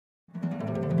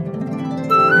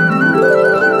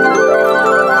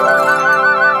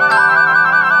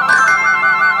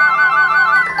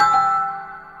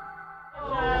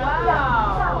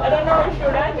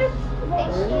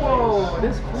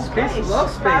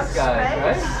nice guys,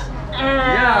 right?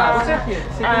 Ja, wat zeg je?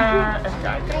 Even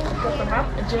kijken.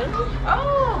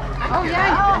 Oh ja,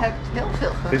 je hebt heel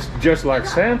veel. It's just like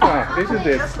Santa, isn't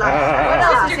it? What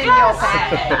else is in your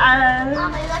bag?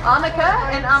 Anneke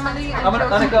en Amelie.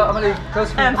 Anneke, Amelie,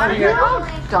 Josephine, Amelie.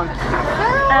 Dank je.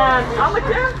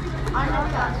 Anneke.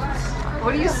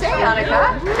 What do you say, Anneke?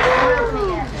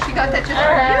 She got that just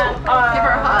for you. Give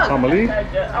her a hug. Amelie?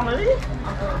 Amelie.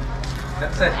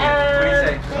 That's it. What do you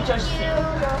say?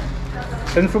 Josephine.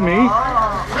 And for me?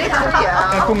 Dit voor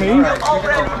jou. And for me?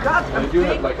 Already got a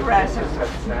big present.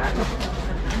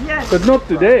 Yes. But not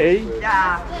today.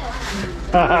 Yeah.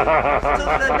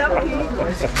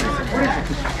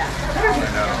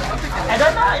 I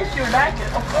don't know if you like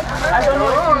it. I don't know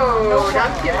if you know.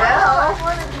 Dankjewel.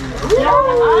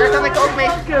 Daar kan ik ook mee.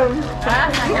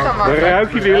 Dan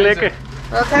ruik je weer lekker.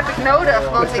 Dat heb ik nodig,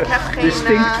 want ik heb geen... Je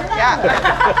stinkt. Ja.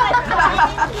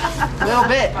 Little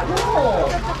bit.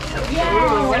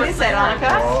 What is that, Anneke?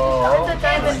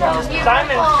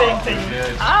 Diamond painting.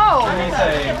 Oh,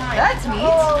 that's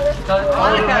neat.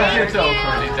 Anneke,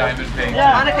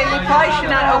 Anneke, you probably should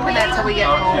not open that till we get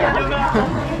home.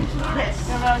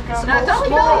 Nou,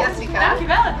 dankjewel, Jessica.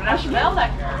 Dankjewel, het was wel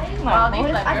lekker. Nou,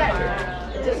 niet lekker.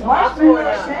 Het is wat voor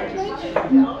sandwich?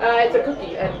 Het is een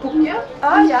cookie, een koekje.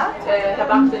 Oh ja.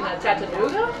 Gebakken in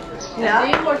Chattanooga. Ja. En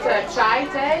die wordt chai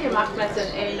thee. Je mag met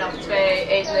een 1 of 2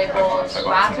 eetlepels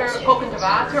water, kokend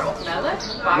water of melk.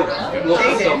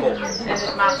 En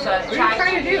het maakt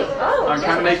chai thee. I'm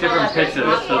trying to make different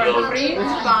pictures. Voor een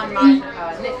vriend van mijn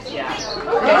nicht, ja.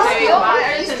 Are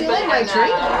you stealing my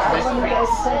drink?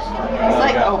 It's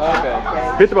like,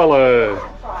 oh. Bitterballen.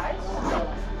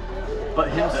 But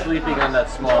him sleeping on that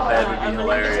small bed would be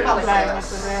hilarious.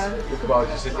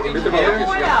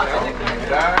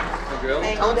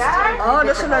 Oh,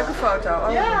 dat is een leuke foto.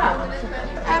 Oh. Ja.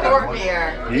 En nog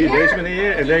meer. Hier, deze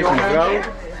meneer en deze mevrouw.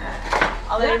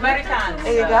 Alleen Amerikaans.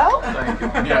 There you go.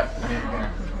 Yeah.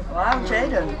 Wow,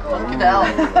 Jaden. Dankjewel.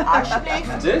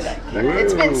 Alsjeblieft. This?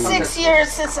 It's been 6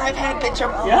 years since I've had bitter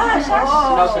balls. Yes.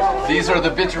 These are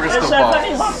the bitterest It's of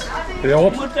very balls.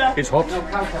 hot. It's hot. It's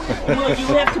hot.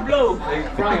 You have to blow.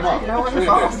 Fry them up. No one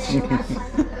falls.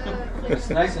 It's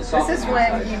nice and soft. This is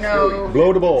when you know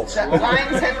Blow the balls. that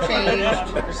times have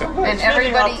changed and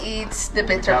everybody eats the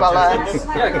bitterballen.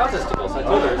 Yeah, cow testicles. I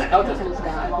told her it's cow testicles.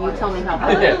 You tell me how I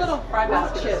like Yeah. the little fry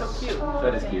basket, it's so cute.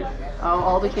 That is cute. Oh,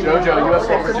 all the kids. Jojo, you have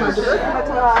sandwiches?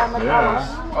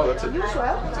 Yeah. Oh, that's a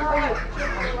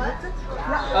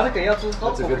Anneke,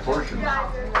 that's a good portion.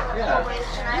 Yeah.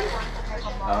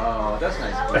 Oh, that's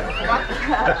nice.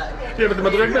 Je bent er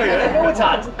maar druk mee, hè? Oh, it's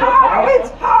hot. Oh, it's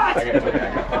hot.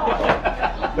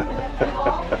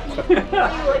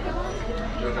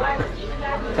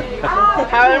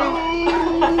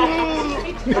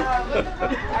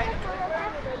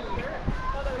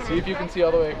 See if you can see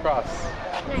all the way across.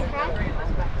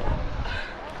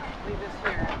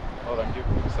 Hold on, give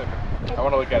me a second. I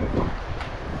want to look at it.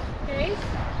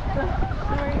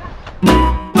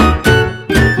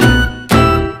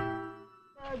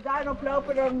 Daarop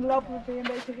lopen, dan lopen we weer een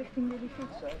beetje richting jullie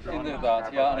fietsen.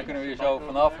 Inderdaad, ja, en dan kunnen we hier zo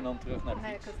vanaf en dan terug naar de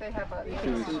Nee, fiets. because they have a...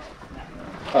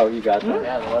 Oh, you got that.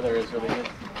 Yeah, the weather is really good.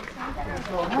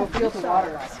 Feel the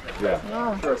water. Ja.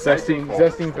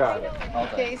 16 graden.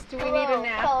 Case, do we need a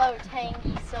nap? Hello,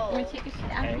 tangy soul.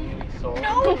 No.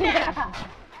 No.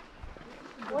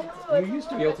 You used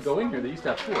to be able to go in here. They used to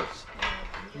have forts.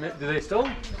 Do they still?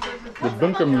 The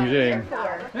Bunker Museum.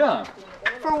 Yeah.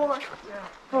 For what?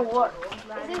 For what?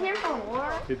 Is it here for war?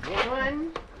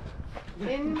 One.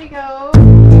 In we go.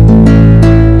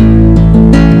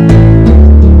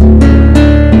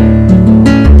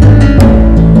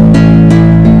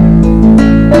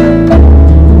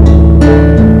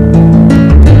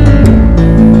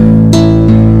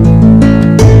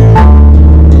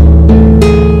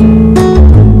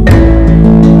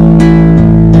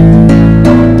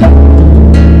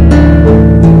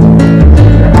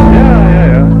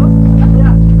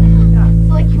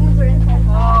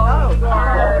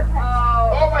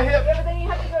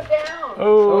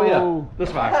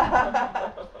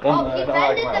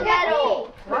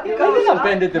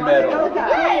 Bended the metal.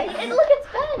 Yes, and look, it's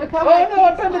bent. Oh no,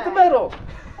 I bended the metal.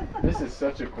 This is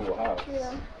such a cool house.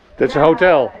 Yeah. That's a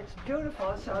hotel. It's beautiful,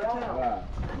 it's a hotel. Wow,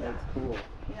 that's cool.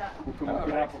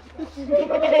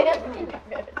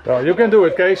 Well, you can do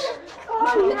it, Kees.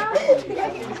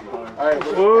 Alright,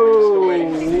 Oh,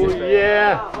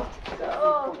 yeah.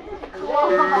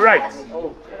 Right. I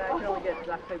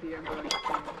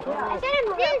said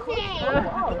I'm busy.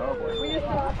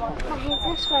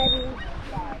 This way.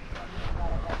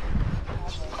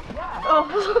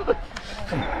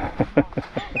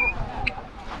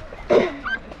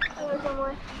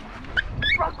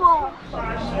 Oh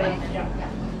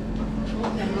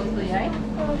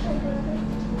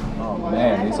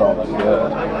man, these all look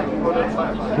good.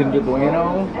 Kinder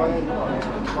Bueno.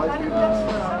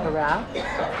 Carafe.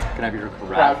 Can I have your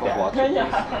carafe of water?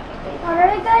 What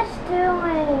are you guys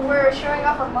doing? We're showing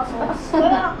off our muscles.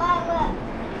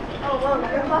 Oh, whoa,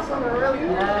 your muscles are really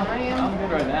good. I'm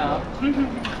good right now.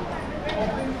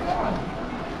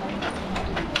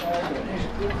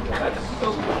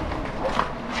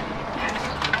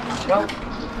 You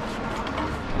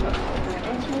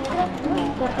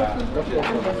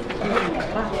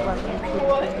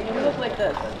look like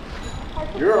this.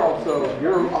 You're on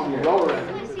the lower end.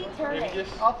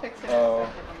 I'll fix it in a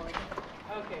second.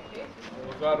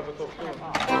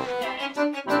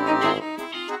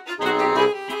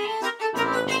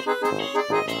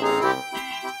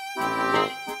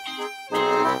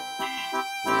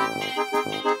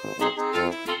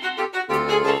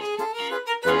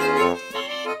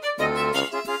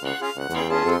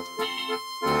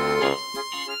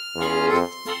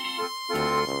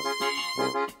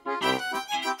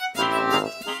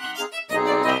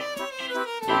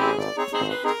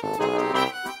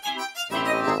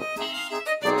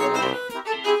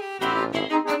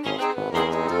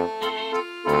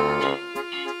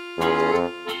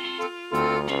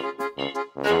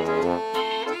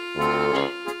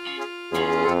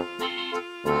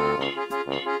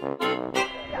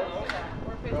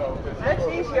 That's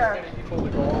easier.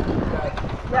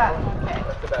 Yeah.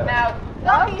 Okay. Now,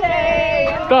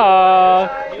 okay. Dag!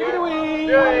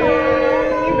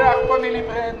 Dag familie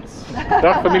Brent.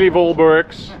 Dag familie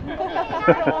Wolbers.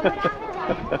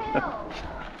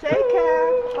 Take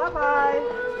care. Bye bye.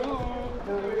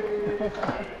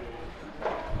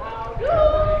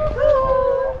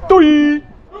 Doei!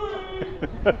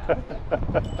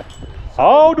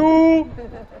 Houdoe!